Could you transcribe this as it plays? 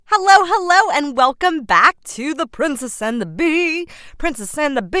Hello, hello, and welcome back to The Princess and the Bee. Princess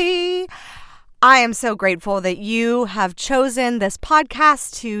and the Bee. I am so grateful that you have chosen this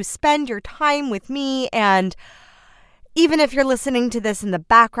podcast to spend your time with me. And even if you're listening to this in the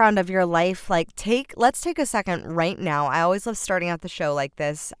background of your life, let's take a second right now. I always love starting out the show like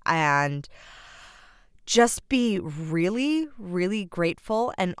this and just be really, really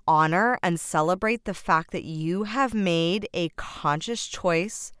grateful and honor and celebrate the fact that you have made a conscious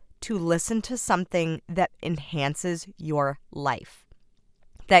choice to listen to something that enhances your life.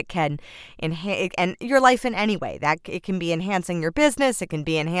 That can enhance and your life in any way. That it can be enhancing your business, it can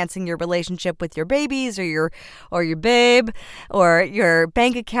be enhancing your relationship with your babies or your babe or your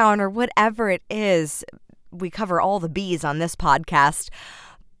bank account or whatever it is. We cover all the B's on this podcast.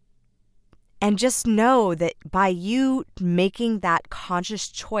 And just know that by you making that conscious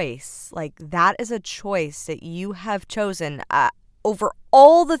choice, that is a choice that you have chosen over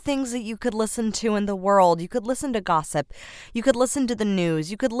all the things that you could listen to in the world. You could listen to gossip. You could listen to the news.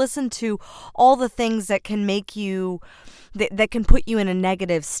 You could listen to all the things that can make you, that can put you in a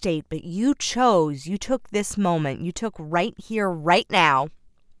negative state. But you took this moment, you took right here, right now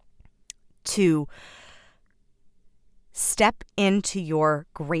to step into your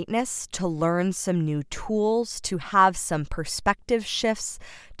greatness, to learn some new tools, to have some perspective shifts,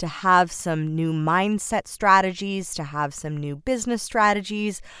 to have some new mindset strategies, to have some new business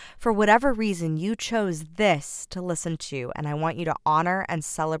strategies. For whatever reason, you chose this to listen to, and I want you to honor and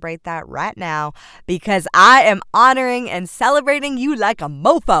celebrate that right now because I am honoring and celebrating you like a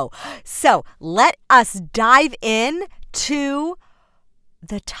mofo. So let us dive in to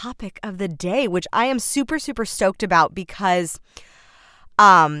the topic of the day, which I am super, super stoked about because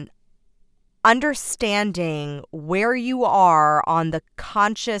understanding where you are on the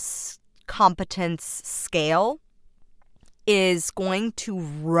conscious competence scale is going to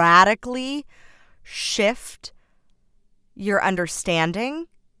radically shift your understanding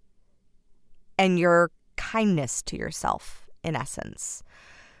and your kindness to yourself, in essence.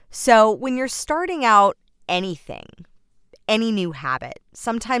 So when you're starting out anything, any new habit,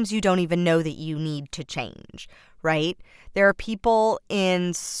 sometimes you don't even know that you need to change, right? There are people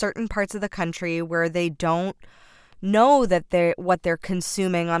in certain parts of the country where they don't know that what they're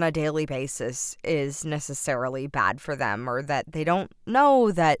consuming on a daily basis is necessarily bad for them, or that they don't know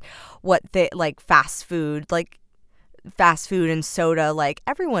that what they fast food and soda,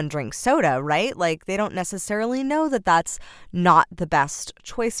 everyone drinks soda, right? They don't necessarily know that that's not the best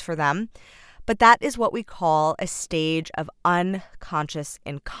choice for them. But that is what we call a stage of unconscious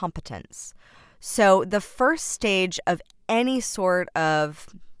incompetence. So the first stage of any sort of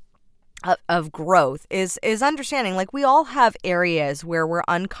growth is understanding, we all have areas where we're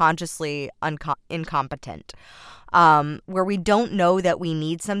unconsciously incompetent, where we don't know that we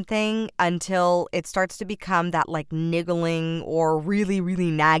need something until it starts to become that niggling or really, really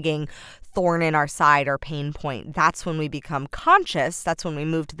nagging thorn in our side or pain point. That's when we become conscious. That's when we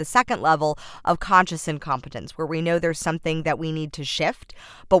move to the second level of conscious incompetence, where we know there's something that we need to shift,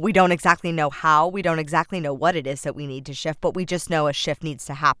 but we don't exactly know how. We don't exactly know what it is that we need to shift, but we just know a shift needs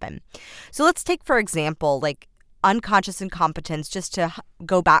to happen. So let's take, for example, unconscious incompetence, just to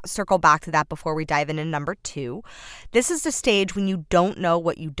circle back to that before we dive into number 2. This is the stage when you don't know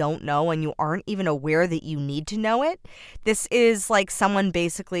what you don't know and you aren't even aware that you need to know it. This is someone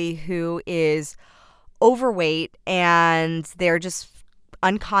basically who is overweight and they're just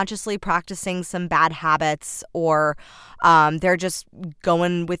unconsciously practicing some bad habits, or they're just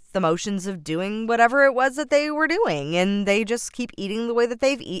going with the motions of doing whatever it was that they were doing, and they just keep eating the way that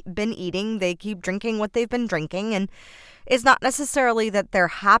they've been eating. They keep drinking what they've been drinking, and it's not necessarily that they're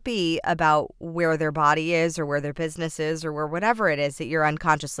happy about where their body is or where their business is or where whatever it is that you're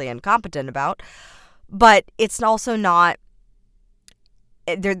unconsciously incompetent about, but it's also not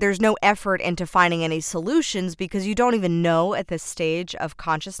there's no effort into finding any solutions because you don't even know at this stage of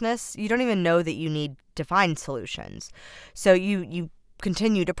consciousness, you don't even know that you need to find solutions. So you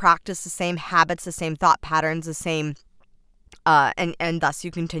continue to practice the same habits, the same thought patterns, the same, and thus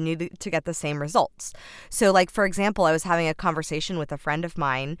you continue to get the same results. So for example, I was having a conversation with a friend of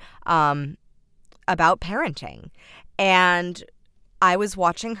mine about parenting, and I was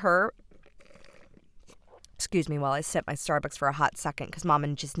watching her. Excuse me while I sip my Starbucks for a hot second because Mama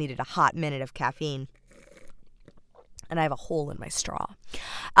just needed a hot minute of caffeine. And I have a hole in my straw.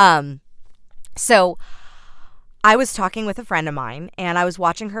 So I was talking with a friend of mine and I was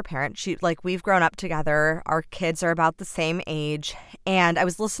watching her parent. We've grown up together. Our kids are about the same age. And I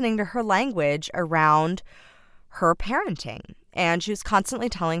was listening to her language around her parenting. And she was constantly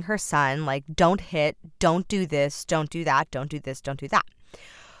telling her son, don't hit, don't do this, don't do that, don't do this, don't do that.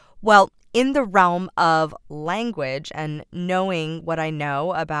 Well, in the realm of language and knowing what I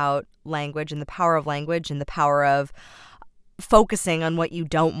know about language and the power of language and the power of focusing on what you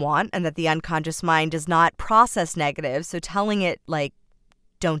don't want, and that the unconscious mind does not process negative. So telling it like,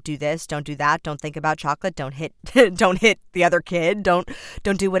 don't do this, don't do that, don't think about chocolate, don't hit don't hit the other kid, don't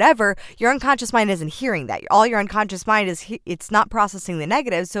do whatever. Your unconscious mind isn't hearing that. All your unconscious mind is it's not processing the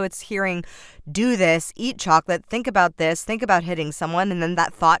negative, so it's hearing do this, eat chocolate, think about this, think about hitting someone, and then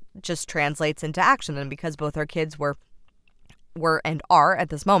that thought just translates into action. And because both our kids were and are at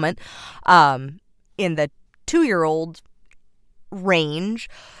this moment in the 2-year-old range,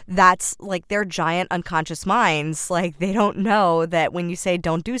 that's like their giant unconscious minds. Like, they don't know that when you say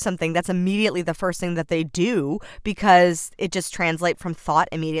don't do something, that's immediately the first thing that they do, because it just translates from thought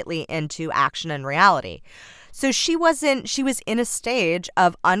immediately into action and reality. So she was in a stage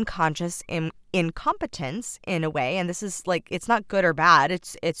of unconscious incompetence in a way, and this is like, it's not good or bad,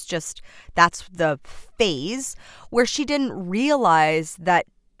 it's just that's the phase where she didn't realize that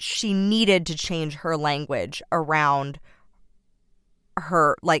she needed to change her language around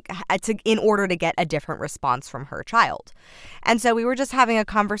her, like, in order to get a different response from her child. And so we were just having a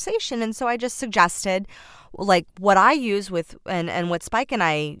conversation, and so I just suggested, like, what I use with and what Spike and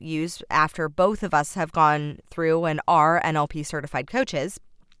I use after both of us have gone through and are NLP certified coaches.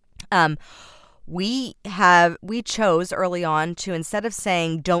 We chose early on to, instead of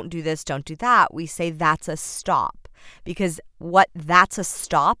saying don't do this, don't do that, we say that's a stop. Because what that's a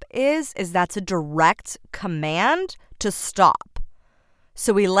stop is that's a direct command to stop.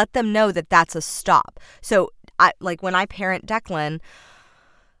 So we let them know that that's a stop. So when I parent Declan,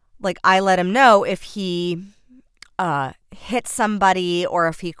 like, I let him know if he hits somebody or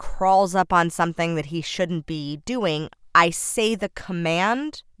if he crawls up on something that he shouldn't be doing, I say the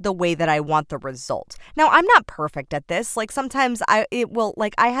command the way that I want the result. Now, I'm not perfect at this. Like, sometimes I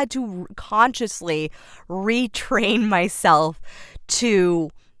had to consciously retrain myself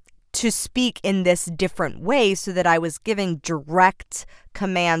to speak in this different way so that I was giving direct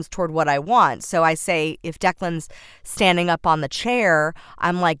commands toward what I want. So I say, if Declan's standing up on the chair,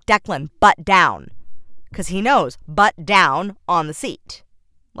 I'm like, Declan, butt down. Because he knows, butt down on the seat.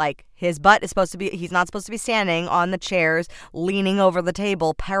 Like, his butt is he's not supposed to be standing on the chairs, leaning over the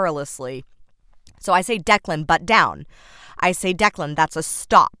table perilously. So I say, Declan, butt down. I say, Declan, that's a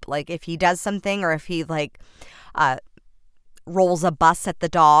stop. Like, if he does something, or if he, rolls a bus at the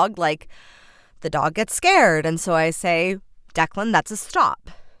dog, like, the dog gets scared. And so I say, Declan, that's a stop.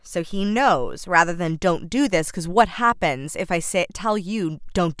 So he knows, rather than don't do this. Because what happens if I tell you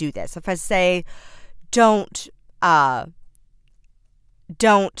don't do this? If I say don't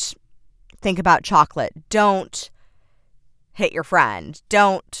think about chocolate, don't hit your friend,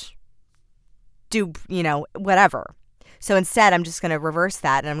 don't do, whatever. So instead, I'm just going to reverse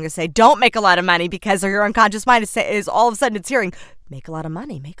that, and I'm going to say, don't make a lot of money, because your unconscious mind is all of a sudden it's hearing, make a lot of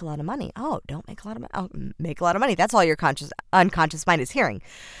money, make a lot of money. Oh, don't make a lot of money. Oh, make a lot of money. That's all your unconscious mind is hearing.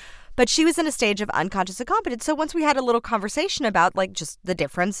 But she was in a stage of unconscious incompetence. So once we had a little conversation about, like, just the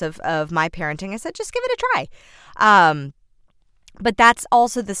difference of my parenting, I said, just give it a try. But that's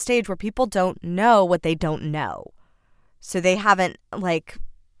also the stage where people don't know what they don't know. So they haven't, like...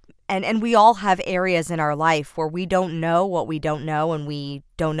 And we all have areas in our life where we don't know what we don't know, and we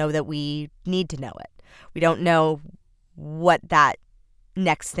don't know that we need to know it. We don't know what that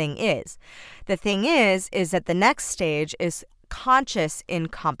next thing is. The thing is that the next stage is conscious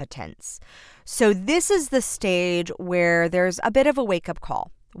incompetence. So this is the stage where there's a bit of a wake-up call,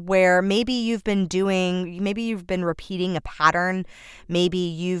 where maybe you've been repeating a pattern, maybe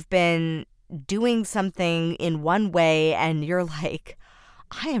you've been doing something in one way, and you're like,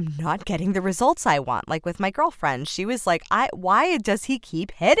 I am not getting the results I want. Like with my girlfriend, she was like, why does he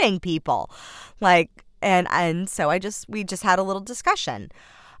keep hitting people? Like, and so we just had a little discussion.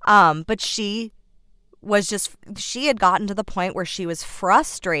 But she had gotten to the point where she was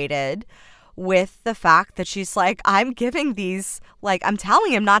frustrated with the fact that she's like, I'm giving these, like, I'm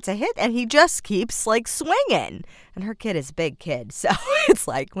telling him not to hit, and he just keeps, like, swinging. And her kid is a big kid, so it's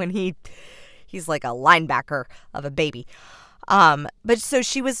like when he's like a linebacker of a baby. But so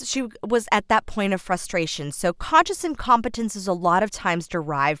she was at that point of frustration. So conscious incompetence is a lot of times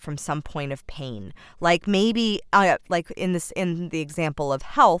derived from some point of pain. Like maybe, like in the example of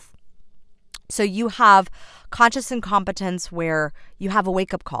health. So you have conscious incompetence where you have a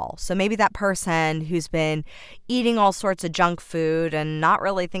wake-up call. So maybe that person who's been eating all sorts of junk food and not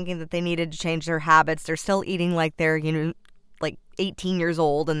really thinking that they needed to change their habits, they're still eating like they're, like 18 years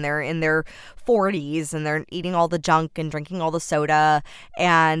old and they're in their 40s and they're eating all the junk and drinking all the soda,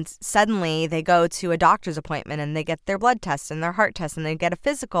 and suddenly they go to a doctor's appointment and they get their blood test and their heart test and they get a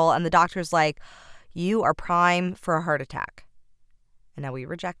physical, and the doctor's like, you are prime for a heart attack. And now we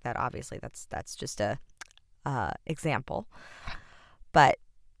reject that, obviously. That's just a example. But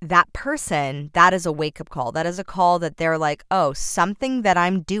that person, that is a wake-up call. That is a call that they're like, oh, something that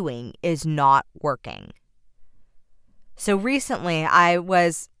I'm doing is not working. So recently, I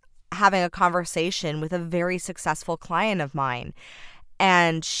was having a conversation with a very successful client of mine,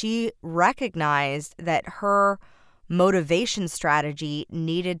 and she recognized that her motivation strategy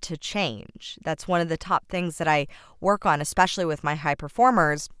needed to change. That's one of the top things that I work on, especially with my high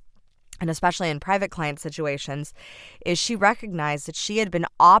performers, and especially in private client situations, is she recognized that she had been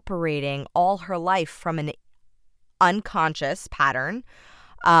operating all her life from an unconscious pattern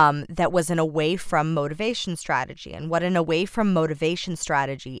that was an away from motivation strategy. And what an away from motivation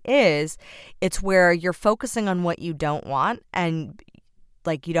strategy is, it's where you're focusing on what you don't want, and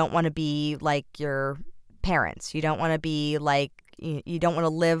like you don't want to be like your parents. You don't want to be like, you don't want to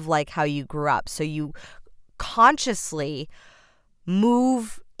live like how you grew up. So you consciously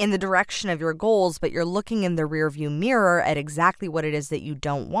move in the direction of your goals, but you're looking in the rearview mirror at exactly what it is that you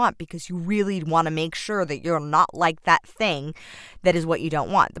don't want, because you really want to make sure that you're not like that thing that is what you don't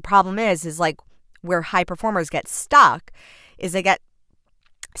want. The problem is like where high performers get stuck is they get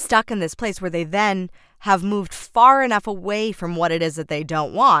stuck in this place where they then have moved far enough away from what it is that they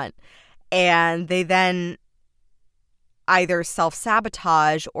don't want, and they then either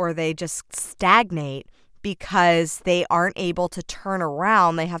self-sabotage or they just stagnate because they aren't able to turn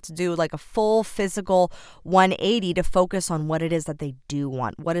around. They have to do like a full physical 180 to focus on what it is that they do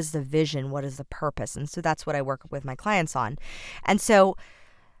want. What is the vision? What is the purpose? And so that's what I work with my clients on. And so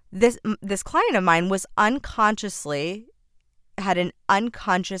this client of mine was had an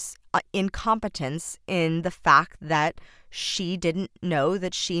unconscious incompetence in the fact that she didn't know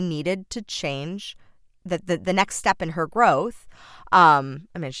that she needed to change the next step in her growth.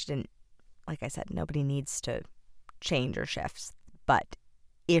 She didn't, like I said, nobody needs to change or shift. But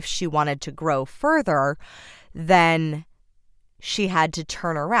if she wanted to grow further, then she had to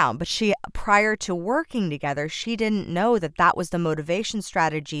turn around. But prior to working together, she didn't know that that was the motivation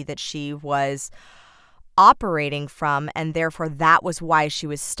strategy that she was operating from, and therefore that was why she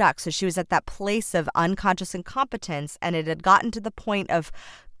was stuck. So she was at that place of unconscious incompetence, and it had gotten to the point of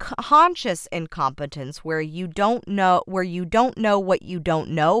conscious incompetence where you don't know what you don't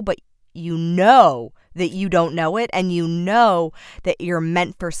know, but you know that you don't know it, and you know that you're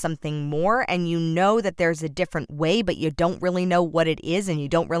meant for something more, and you know that there's a different way, but you don't really know what it is, and you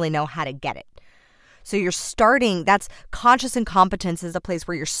don't really know how to get it. So that's conscious incompetence, is a place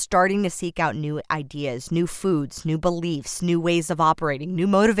where you're starting to seek out new ideas, new foods, new beliefs, new ways of operating, new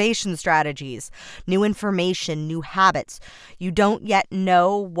motivation strategies, new information, new habits. You don't yet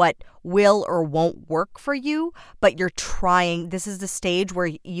know what will or won't work for you, but you're trying. This is the stage where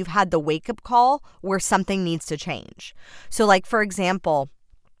you've had the wake-up call where something needs to change. So like, for example,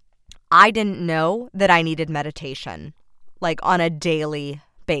 I didn't know that I needed meditation, like on a daily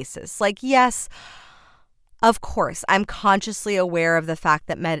basis. Like, yes, of course, I'm consciously aware of the fact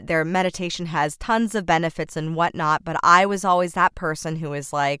that their meditation has tons of benefits and whatnot, but I was always that person who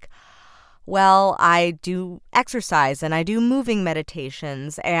is like, well, I do exercise and I do moving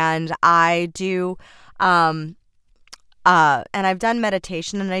meditations and I do, and I've done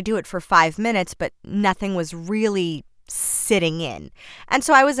meditation and I do it for 5 minutes, but nothing was really sitting in. And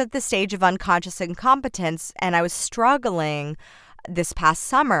so I was at the stage of unconscious incompetence, and I was struggling this past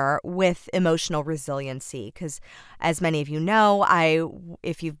summer with emotional resiliency, because as many of you know,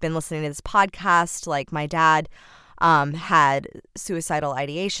 if you've been listening to this podcast, like my dad had suicidal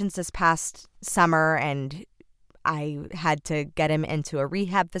ideations this past summer, and I had to get him into a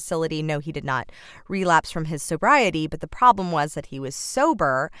rehab facility. No, he did not relapse from his sobriety, but the problem was that he was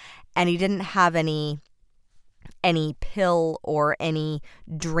sober and he didn't have any pill or any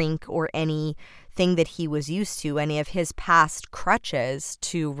drink or anything that he was used to, any of his past crutches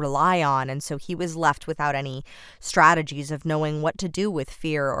to rely on. And so he was left without any strategies of knowing what to do with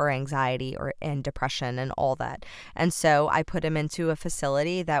fear or anxiety and depression and all that. And so I put him into a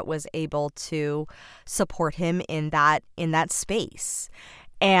facility that was able to support him in that space.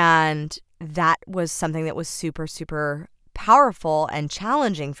 And that was something that was super, super powerful and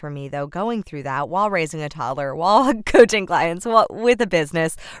challenging for me, though, going through that while raising a toddler, while coaching clients, with a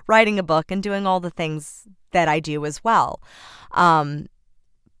business, writing a book, and doing all the things that I do as well. But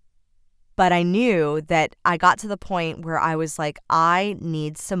I knew that I got to the point where I was like, I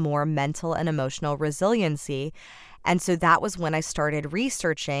need some more mental and emotional resiliency. And so that was when I started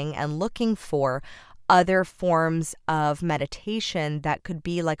researching and looking for other forms of meditation that could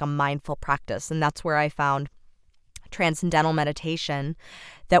be like a mindful practice. And that's where I found transcendental meditation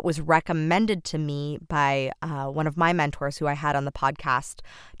that was recommended to me by one of my mentors who I had on the podcast,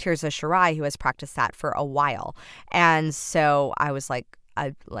 Tirza Shirai, who has practiced that for a while. And so I was like,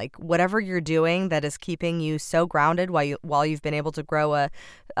 whatever you're doing that is keeping you so grounded while you've been able to grow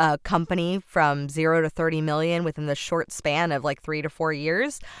a company from 0 to 30 million within the short span of like 3 to 4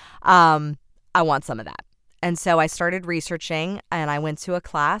 years, I want some of that. And so I started researching, and I went to a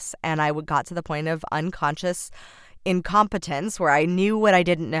class, and I got to the point of unconscious incompetence where I knew what I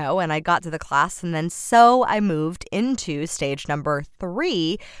didn't know, and I got to the class, and then so I moved into stage number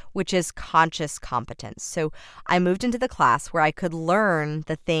 3, which is conscious competence. So I moved into the class where I could learn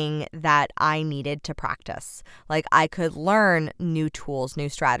the thing that I needed to practice. Like I could learn new tools, new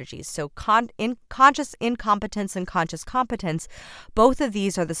strategies. So conscious incompetence and conscious competence, both of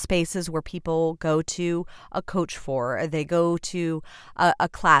these are the spaces where people go to a coach for, or they go to a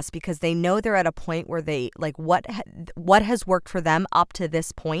class because they know they're at a point where they like what has worked for them up to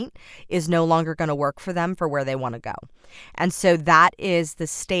this point is no longer going to work for them for where they want to go. And so that is the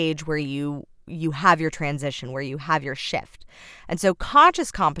stage where you have your transition, where you have your shift. And so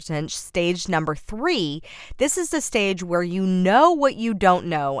conscious competence, stage number 3, this is the stage where you know what you don't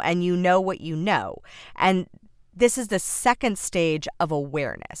know and you know what you know. And this is the second stage of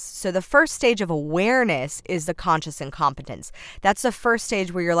awareness. So the first stage of awareness is the conscious incompetence. That's the first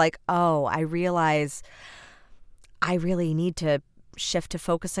stage where you're like, oh, I realize I really need to shift to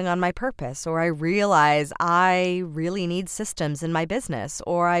focusing on my purpose, or I realize I really need systems in my business,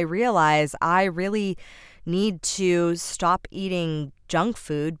 or I realize I really need to stop eating junk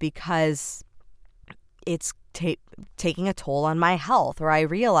food because it's taking a toll on my health, or I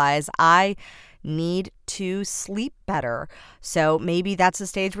realize I need to sleep better. So maybe that's a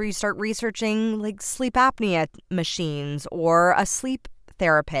stage where you start researching like sleep apnea machines or a sleep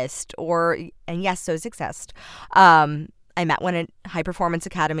therapist, and yes, those exist. I met one at High Performance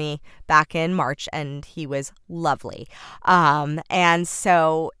Academy back in March, and he was lovely. And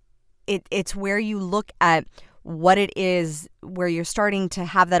so it's where you look at what it is, where you're starting to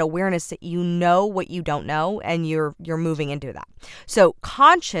have that awareness that you know what you don't know, and you're moving into that. So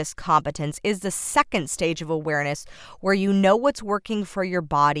conscious competence is the second stage of awareness, where you know what's working for your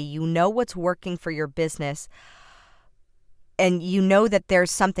body, you know what's working for your business, and you know that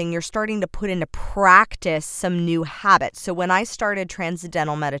there's something you're starting to put into practice, some new habits. So when I started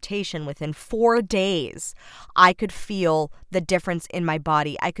transcendental meditation, within 4 days, I could feel the difference in my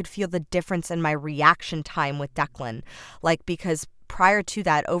body. I could feel the difference in my reaction time with Declan. Because prior to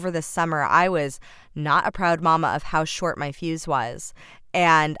that, over the summer, I was not a proud mama of how short my fuse was.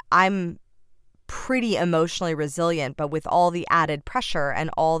 And I'm pretty emotionally resilient, but with all the added pressure and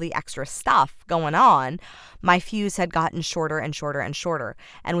all the extra stuff going on, my fuse had gotten shorter and shorter and shorter.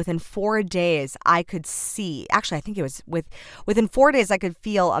 And within 4 days, I could see, actually, I think it was within 4 days, I could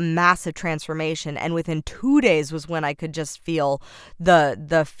feel a massive transformation. And within 2 days was when I could just feel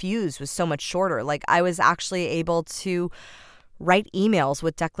the fuse was so much shorter. Like I was actually able to write emails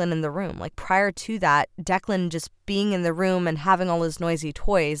with Declan in the room. Like prior to that, Declan just being in the room and having all his noisy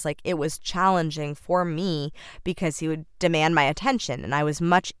toys, like it was challenging for me because he would demand my attention. And I was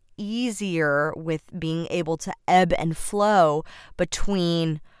much easier with being able to ebb and flow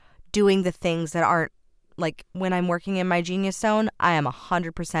between doing the things that aren't, like when I'm working in my genius zone, I am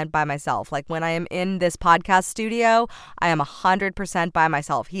 100% by myself. Like when I am in this podcast studio, I am 100% by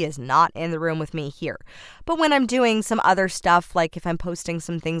myself. He is not in the room with me here. But when I'm doing some other stuff, like if I'm posting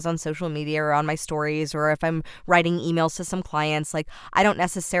some things on social media or on my stories, or if I'm writing emails to some clients, like I don't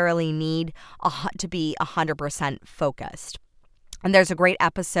necessarily need to be 100% focused. And there's a great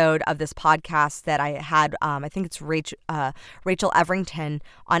episode of this podcast that I had, I think it's Rachel Everington,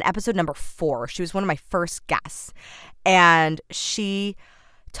 on episode number 4. She was one of my first guests. And she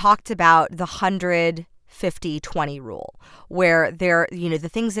talked about the 150-20 rule, where the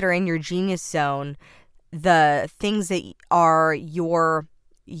things that are in your genius zone, the things that are your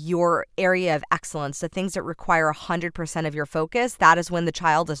area of excellence, the things that require 100% of your focus, that is when the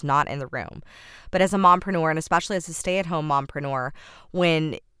child is not in the room. But as a mompreneur, and especially as a stay-at-home mompreneur,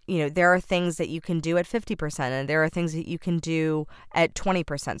 when there are things that you can do at 50% and there are things that you can do at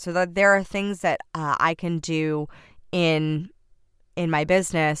 20%. So that there are things that I can do in my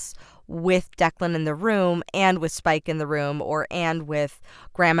business with Declan in the room and with Spike in the room, and with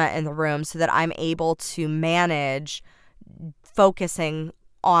Grandma in the room, so that I'm able to manage focusing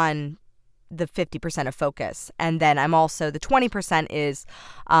on the 50% of focus. And then I'm also, the 20% is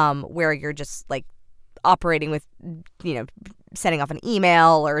where you're just like operating with, setting off an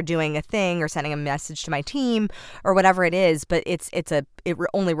email or doing a thing or sending a message to my team or whatever it is, but it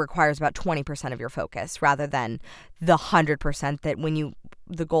only requires about 20% of your focus rather than the 100% that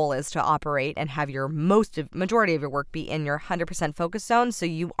the goal is to operate and have your majority of your work be in your 100% focus zone, so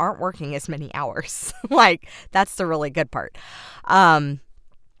you aren't working as many hours. Like, that's the really good part.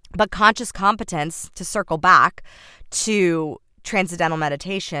 But conscious competence, to circle back to transcendental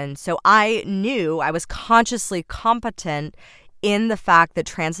meditation, so I knew I was consciously competent in the fact that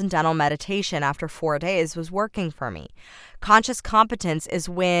transcendental meditation after 4 days was working for me. Conscious competence is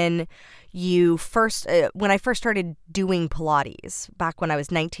when when I first started doing Pilates back when I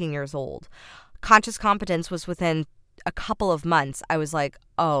was 19 years old. Conscious competence was within a couple of months. I was like,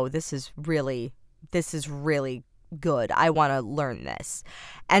 oh, this is really good. I want to learn this.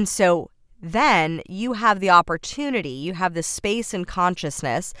 And so then you have the opportunity, you have the space in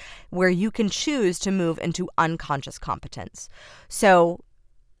consciousness where you can choose to move into unconscious competence. So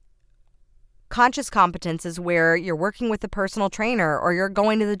conscious competence is where you're working with a personal trainer or you're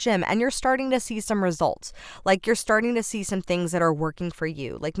going to the gym and you're starting to see some results. Like, you're starting to see some things that are working for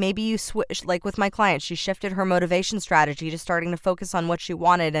you. Like, maybe you switch, like with my client, she shifted her motivation strategy to starting to focus on what she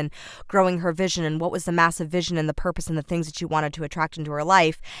wanted and growing her vision and what was the massive vision and the purpose and the things that she wanted to attract into her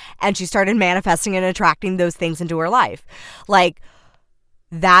life. And she started manifesting and attracting those things into her life. Like,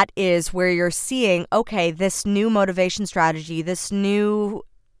 that is where you're seeing, okay, this new motivation strategy, this new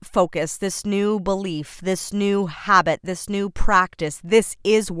focus, this new belief, this new habit, this new practice, this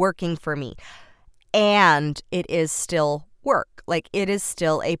is working for me. And it is still work. Like, it is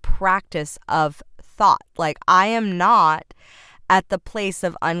still a practice of thought. Like, I am not at the place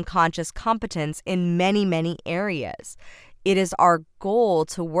of unconscious competence in many, many areas. It is our goal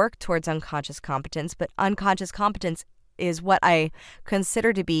to work towards unconscious competence, but unconscious competence is what I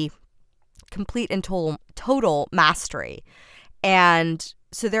consider to be complete and total mastery. And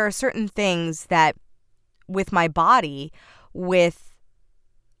so there are certain things that with my body, I'm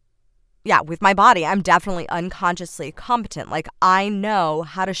definitely unconsciously competent. Like, I know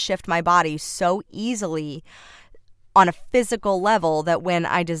how to shift my body so easily on a physical level that when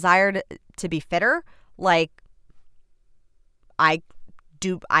I desired to be fitter, like, I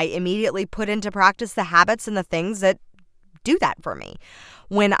immediately put into practice the habits and the things that do that for me.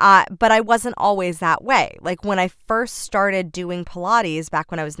 But I wasn't always that way. Like, when I first started doing Pilates back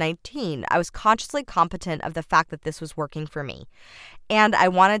when I was 19, I was consciously competent of the fact that this was working for me. And I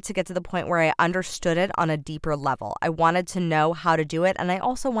wanted to get to the point where I understood it on a deeper level. I wanted to know how to do it, and I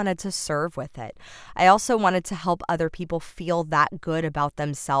also wanted to serve with it. I also wanted to help other people feel that good about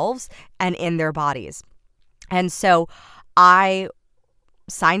themselves and in their bodies. And so I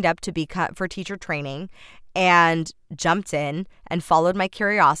signed up for teacher training and jumped in and followed my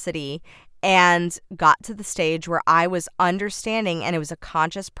curiosity and got to the stage where I was understanding, and it was a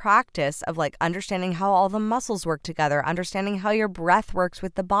conscious practice of like understanding how all the muscles work together, understanding how your breath works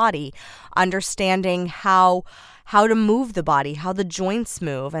with the body, understanding how to move the body, how the joints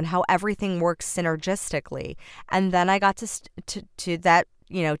move, and how everything works synergistically. And then I got to that,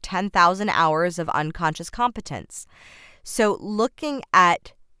 10,000 hours of unconscious competence. So looking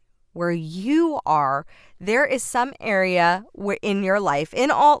at where you are, there is some area where in your life,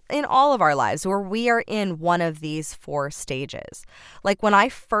 in all of our lives, where we are in one of these 4 stages. Like, when I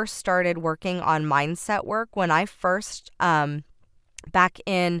first started working on mindset work, when I first, back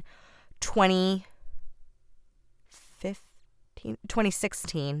in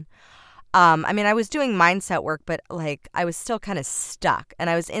 2016, I was doing mindset work, but like, I was still kind of stuck, and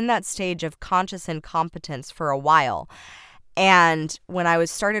I was in that stage of conscious incompetence for a while. And when I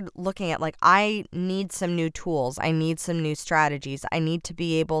started looking at, like, I need some new tools, I need some new strategies, I need to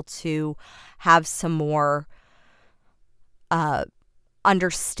be able to have some more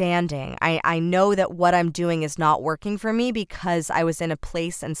understanding. I know that what I'm doing is not working for me because I was in a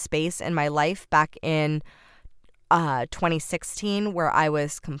place and space in my life back in 2016 where I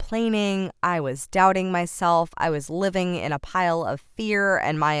was complaining, I was doubting myself, I was living in a pile of fear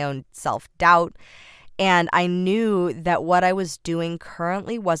and my own self-doubt. And I knew that what I was doing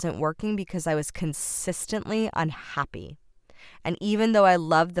currently wasn't working because I was consistently unhappy. And even though I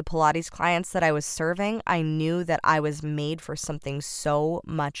loved the Pilates clients that I was serving, I knew that I was made for something so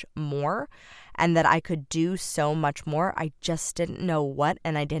much more and that I could do so much more. I just didn't know what,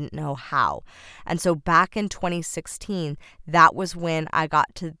 and I didn't know how. And so back in 2016, that was when I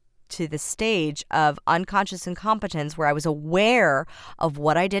got to to the stage of unconscious incompetence where I was aware of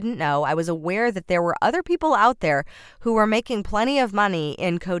what I didn't know. I was aware that there were other people out there who were making plenty of money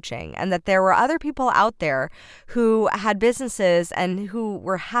in coaching, and that there were other people out there who had businesses and who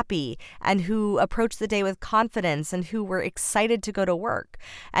were happy and who approached the day with confidence and who were excited to go to work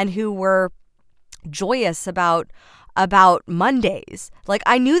and who were joyous about Mondays. Like,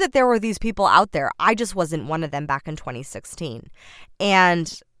 I knew that there were these people out there. I just wasn't one of them back in 2016.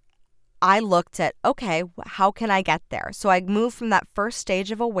 And I looked at, okay, how can I get there? So I moved from that first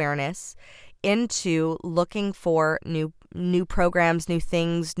stage of awareness into looking for new programs, new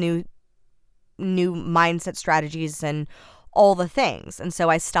things, new mindset strategies, and all the things. And so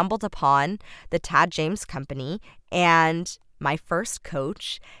I stumbled upon the Tad James Company and my first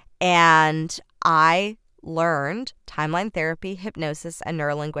coach, and I learned timeline therapy, hypnosis, and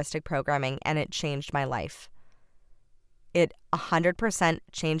neurolinguistic programming, and it changed my life. It 100%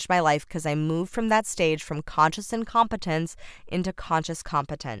 changed my life because I moved from that stage from conscious incompetence into conscious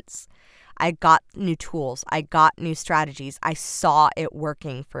competence. I got new tools. I got new strategies. I saw it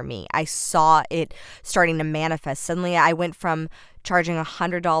working for me. I saw it starting to manifest. Suddenly I went from charging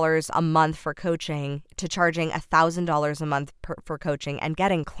 $100 a month for coaching to charging $1,000 a month for coaching and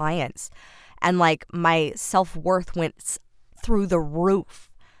getting clients. And like, my self-worth went through the roof,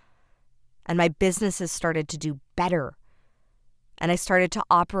 and my businesses started to do better. And I started to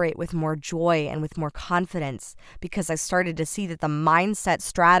operate with more joy and with more confidence because I started to see that the mindset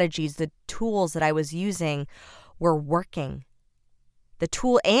strategies, the tools that I was using were working. The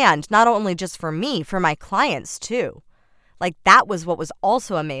tool, and not only just for me, for my clients too. Like, that was what was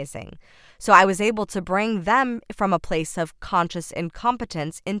also amazing. So I was able to bring them from a place of conscious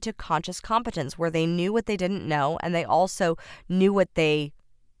incompetence into conscious competence, where they knew what they didn't know, and they also knew what they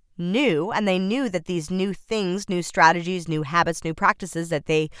knew, and they knew that these new things, new strategies, new habits, new practices that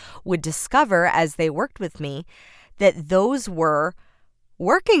they would discover as they worked with me, that those were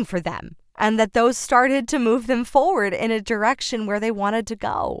working for them, and that those started to move them forward in a direction where they wanted to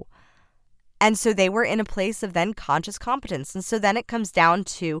go. And so they were in a place of then conscious competence. And so then it comes down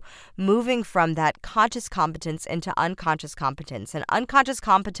to moving from that conscious competence into unconscious competence. And unconscious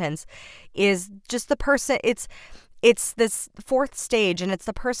competence is just the person, it's this fourth stage, and it's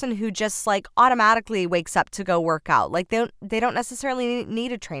the person who just like automatically wakes up to go work out. Like, they don't necessarily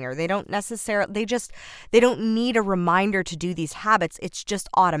need a trainer. They don't need a reminder to do these habits. It's just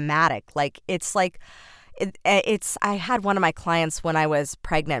automatic. Like, I had one of my clients when I was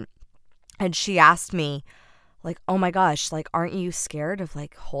pregnant, and she asked me, like, oh my gosh, like, aren't you scared of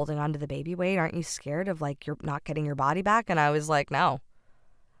like holding on to the baby weight? Aren't you scared of like you're not getting your body back? And I was like, no.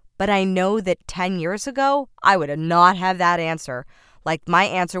 But I know that 10 years ago, I would have not had that answer. Like, my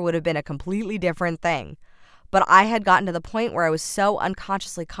answer would have been a completely different thing. But I had gotten to the point where I was so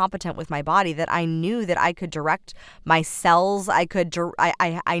unconsciously competent with my body that I knew that I could direct my cells. I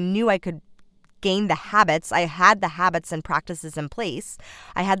knew I could gain the habits. I had the habits and practices in place.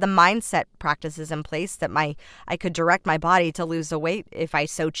 I had the mindset practices in place that I could direct my body to lose the weight if I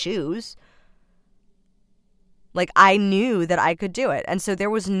so choose. Like, I knew that I could do it. And so there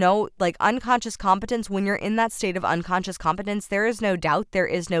was no, like, unconscious competence. When you're in that state of unconscious competence, there is no doubt, there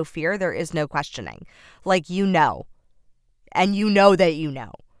is no fear, there is no questioning. Like, you know. And you know that you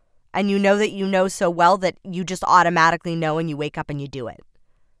know. And you know that you know so well that you just automatically know, and you wake up and you do it.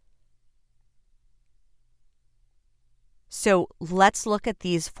 So let's look at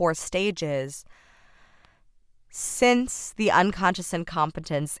these 4 stages. Since the unconscious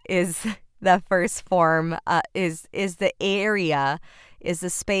incompetence is the first form, is the area, is the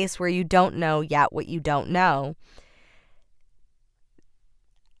space where you don't know yet what you don't know.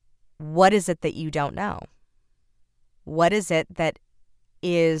 What is it that you don't know? What is it that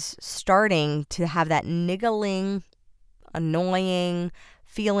is starting to have that niggling, annoying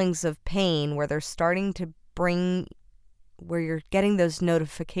feelings of pain where they're starting to where you're getting those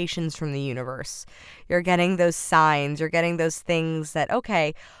notifications from the universe. You're getting those signs. You're getting those things that,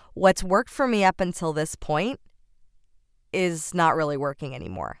 okay, what's worked for me up until this point is not really working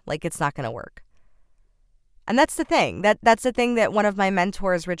anymore. Like, it's not going to work. And that's the thing. That's the thing that one of my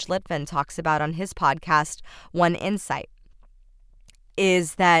mentors, Rich Litvin, talks about on his podcast, One Insight,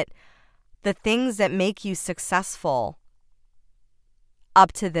 is that the things that make you successful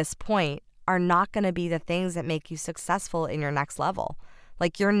up to this point are not going to be the things that make you successful in your next level.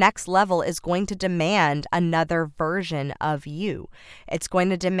 Like, your next level is going to demand another version of you. It's going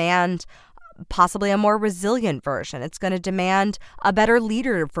to demand possibly a more resilient version. It's going to demand a better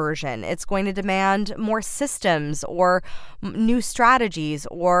leader version. It's going to demand more systems or new strategies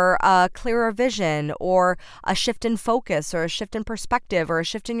or a clearer vision or a shift in focus or a shift in perspective or a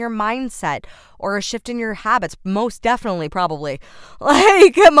shift in your mindset or a shift in your habits. Most definitely, probably.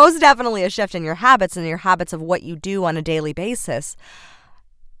 Most definitely a shift in your habits and your habits of what you do on a daily basis.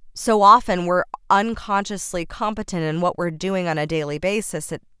 So often we're unconsciously competent in what we're doing on a daily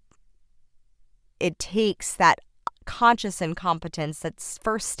basis. It takes that conscious incompetence, that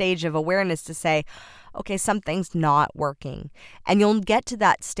first stage of awareness to say, okay, something's not working. And you'll get to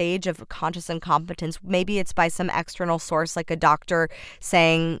that stage of conscious incompetence. Maybe it's by some external source like a doctor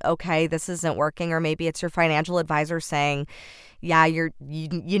saying, okay, this isn't working. Or maybe it's your financial advisor saying, yeah, you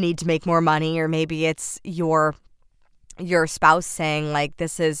need to make more money. Or maybe it's your spouse saying, like,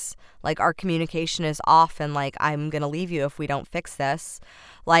 this is, like, our communication is off and, like, I'm going to leave you if we don't fix this.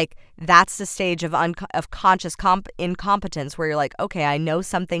 Like, that's the stage of conscious incompetence where you're like, okay, I know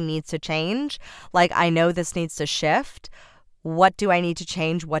something needs to change. Like, I know this needs to shift. What do I need to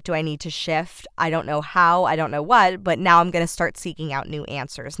change? What do I need to shift? I don't know how, I don't know what, but now I'm going to start seeking out new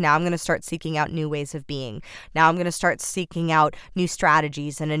answers. Now I'm going to start seeking out new ways of being. Now I'm going to start seeking out new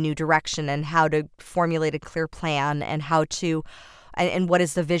strategies and a new direction and how to formulate a clear plan and how to, and what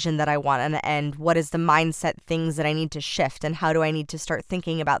is the vision that I want and what is the mindset things that I need to shift and how do I need to start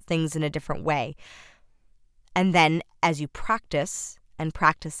thinking about things in a different way. And then as you practice and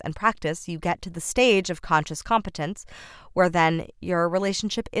practice and practice, you get to the stage of conscious competence where then your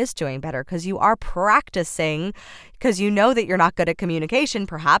relationship is doing better because you are practicing, because you know that you're not good at communication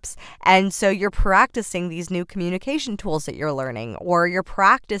perhaps, and so you're practicing these new communication tools that you're learning, or you're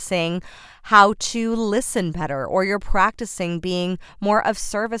practicing how to listen better, or you're practicing being more of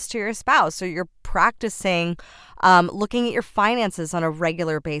service to your spouse, or you're practicing looking at your finances on a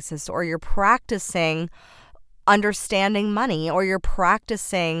regular basis, or you're practicing understanding money, or you're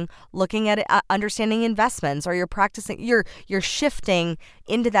practicing looking at understanding investments, or you're practicing, you're shifting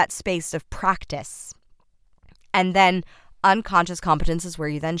into that space of practice. And then unconscious competence is where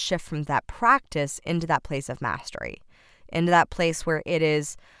you then shift from that practice into that place of mastery, into that place where it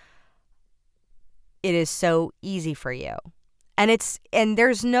is so easy for you. And it's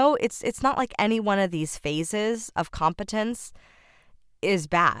not like any one of these phases of competence is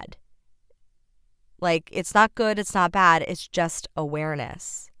bad. Like, it's not good, it's not bad, it's just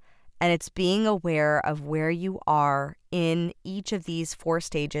awareness. And it's being aware of where you are in each of these 4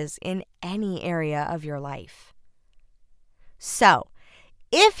 stages in any area of your life. So,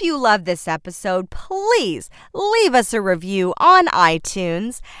 if you love this episode, please leave us a review on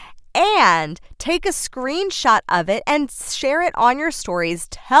iTunes and take a screenshot of it and share it on your stories.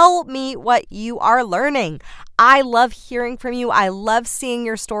 Tell me what you are learning. I love hearing from you. I love seeing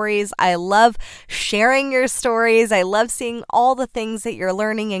your stories. I love sharing your stories. I love seeing all the things that you're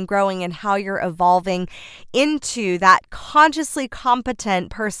learning and growing and how you're evolving into that consciously competent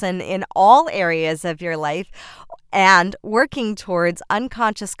person in all areas of your life and working towards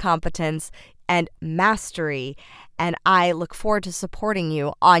unconscious competence and mastery. And I look forward to supporting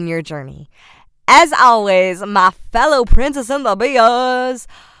you on your journey. As always, my fellow princess in the biz,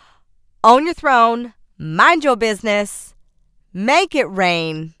 own your throne, mind your business, make it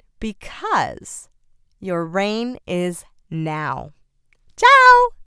rain, because your reign is now. Ciao!